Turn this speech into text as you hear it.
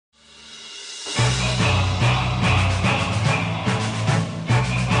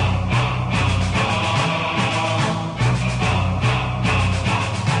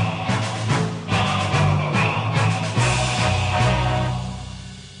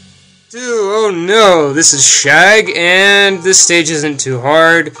Oh no, this is Shag, and this stage isn't too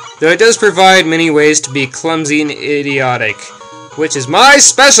hard, though it does provide many ways to be clumsy and idiotic, which is my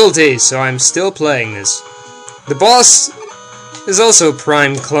specialty, so I'm still playing this. The boss is also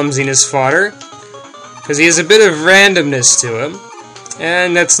prime clumsiness fodder, because he has a bit of randomness to him,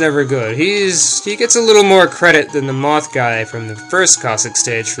 and that's never good. He gets a little more credit than the moth guy from the first Cossack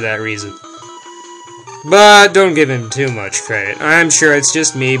stage for that reason. But don't give him too much credit. I'm sure it's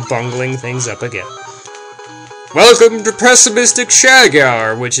just me bungling things up again. Welcome to Pessimistic Shag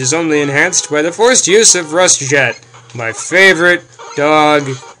Hour, which is only enhanced by the forced use of Rust Jet, my favorite dog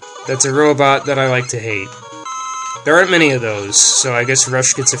that's a robot that I like to hate. There aren't many of those, so I guess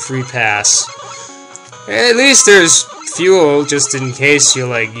Rush gets a free pass. At least there's fuel, just in case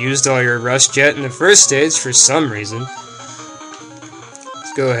you, used all your Rust Jet in the first stage for some reason.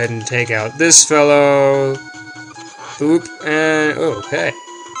 Let's go ahead and take out this fellow. Boop, and oh, hey.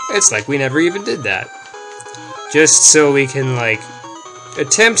 It's like we never even did that. Just so we can,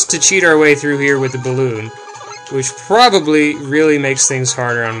 attempt to cheat our way through here with the balloon, which probably really makes things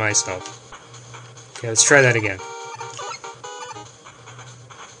harder on myself. Okay, let's try that again.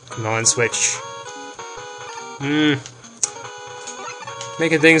 Come on, switch.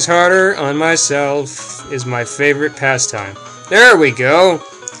 Making things harder on myself is my favorite pastime. There we go!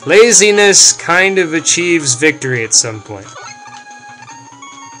 Laziness kind of achieves victory at some point.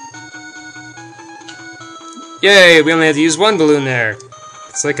 Yay, we only had to use one balloon there.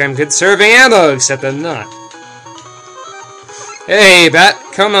 It's like I'm conserving ammo, except I'm not. Hey, Bat,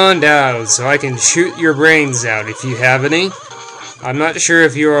 come on down so I can shoot your brains out if you have any. I'm not sure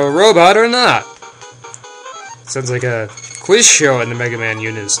if you're a robot or not. Sounds like a quiz show in the Mega Man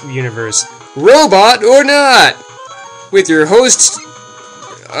universe. Robot or not? With your host,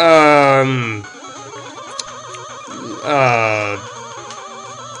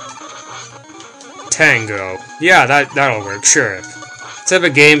 Tango. Yeah, that'll work, sure. Let's have a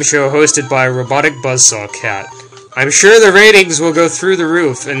game show hosted by a robotic buzzsaw cat. I'm sure the ratings will go through the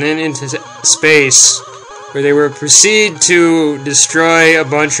roof and then into space, where they will proceed to destroy a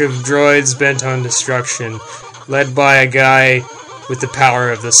bunch of droids bent on destruction, led by a guy with the power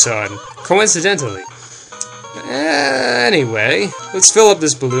of the sun. Coincidentally. Anyway, let's fill up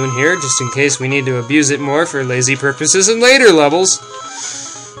this balloon here, just in case we need to abuse it more for lazy purposes in later levels.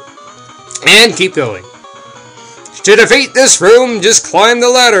 And keep going. To defeat this room, just climb the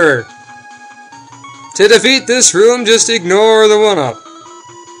ladder. To defeat this room, just ignore the one-up.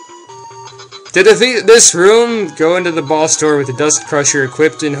 To defeat this room, go into the boss door with the Dust Crusher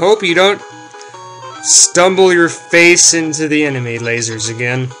equipped and hope you don't stumble your face into the enemy lasers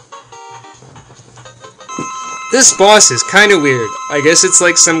again. This boss is kind of weird. I guess it's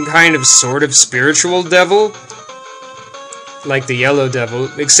like some kind of sort of spiritual devil. Like the Yellow Devil,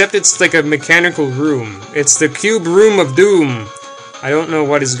 except it's like a mechanical room. It's the Cube Room of Doom. I don't know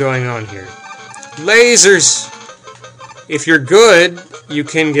what is going on here. Lasers! If you're good, you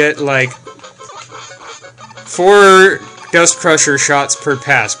can get 4 Dust Crusher shots per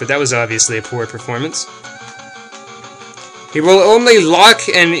pass, but that was obviously a poor performance. He will only lock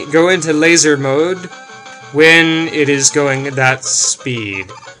and go into laser mode when it is going that speed.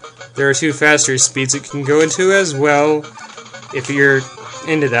 There are 2 faster speeds it can go into as well, if you're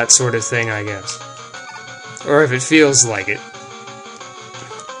into that sort of thing, I guess. Or if it feels like it.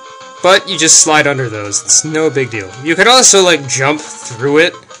 But you just slide under those, it's no big deal. You could also, jump through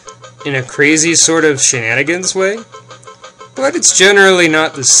it in a crazy sort of shenanigans way, but it's generally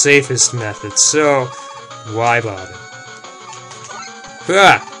not the safest method, so why bother?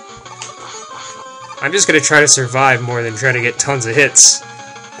 Ah! I'm just gonna try to survive more than try to get tons of hits.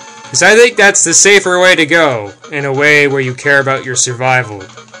 Because I think that's the safer way to go, in a way where you care about your survival,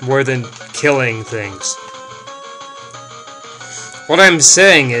 more than killing things. What I'm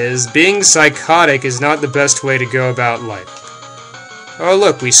saying is, being psychotic is not the best way to go about life. Oh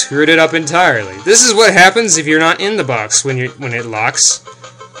look, we screwed it up entirely. This is what happens if you're not in the box when it locks.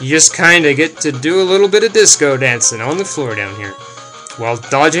 You just kinda get to do a little bit of disco dancing on the floor down here. While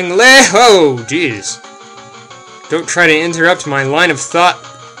dodging oh, jeez. Don't try to interrupt my line of thought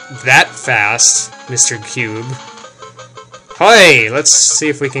that fast, Mr. Cube. Hey, let's see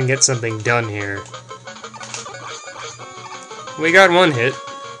if we can get something done here. We got 1 hit.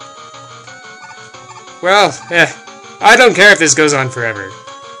 Well, I don't care if this goes on forever.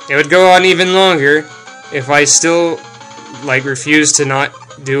 It would go on even longer if I still, refuse to not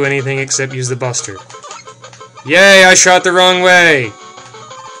do anything except use the Buster. Yay, I shot the wrong way!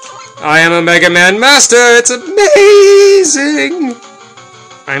 I am a Mega Man Master! It's amazing!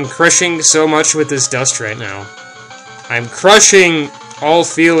 I'm crushing so much with this dust right now. I'm crushing all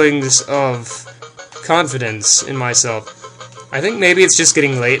feelings of confidence in myself. I think maybe it's just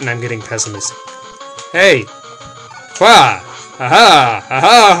getting late and I'm getting pessimistic. Hey! Wah! Ha-ha!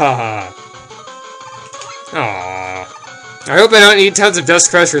 Ha-ha! Ha-ha! Aww. I hope I don't need tons of Dust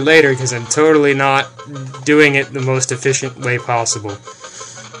Crusher later, because I'm totally not doing it the most efficient way possible.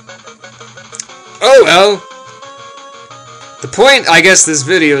 Oh well! The point I guess this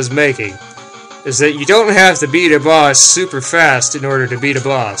video is making is that you don't have to beat a boss super fast in order to beat a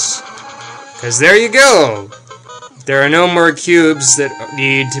boss. Because there you go! There are no more cubes that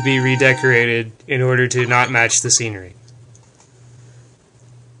need to be redecorated in order to not match the scenery.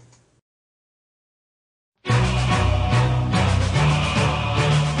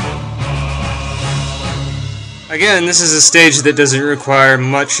 Again, this is a stage that doesn't require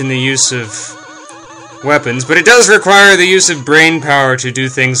much in the use of weapons, but it does require the use of brain power to do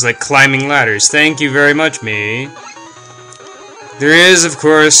things like climbing ladders. Thank you very much, me. There is, of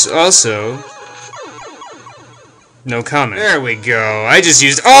course, also... no comment. There we go. I just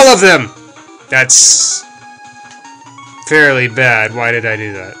used all of them! That's... fairly bad. Why did I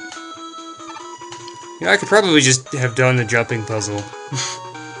do that? Yeah, I could probably just have done the jumping puzzle.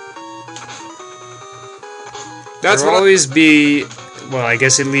 That's will always be... well, I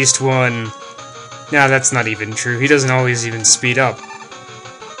guess at least one... no, that's not even true. He doesn't always even speed up.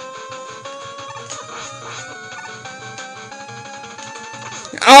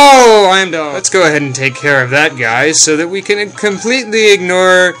 Oh, I'm done. Let's go ahead and take care of that guy so that we can completely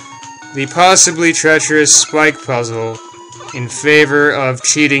ignore the possibly treacherous spike puzzle in favor of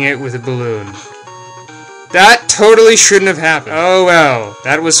cheating it with a balloon. That totally shouldn't have happened. Oh well,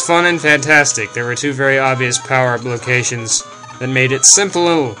 that was fun and fantastic. There were two very obvious power-up locations that made it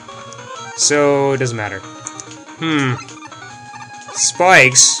simple. So, it doesn't matter.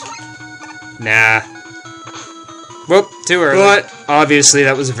 Spikes? Nah. Whoop, too early. But, obviously,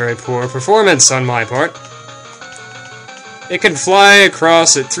 that was a very poor performance on my part. It can fly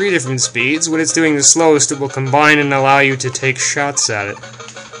across at 3 different speeds. When it's doing the slowest, it will combine and allow you to take shots at it.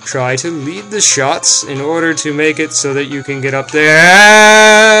 Try to lead the shots in order to make it so that you can get up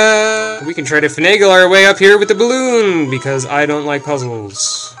there. We can try to finagle our way up here with the balloon, because I don't like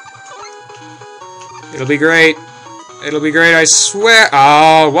puzzles. It'll be great. It'll be great, I swear.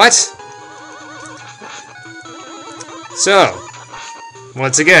 Oh, what? So,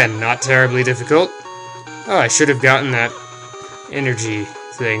 once again, not terribly difficult. Oh, I should have gotten that energy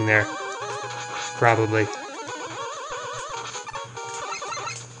thing there. Probably.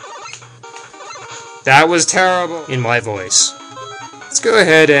 That was terrible in my voice. Let's go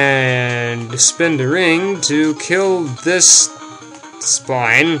ahead and spin the ring to kill this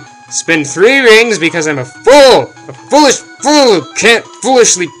spine. Spin 3 rings because I'm a fool! A foolish fool who can't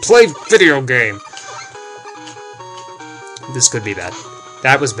foolishly play video game. This could be bad.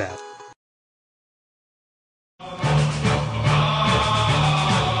 That was bad.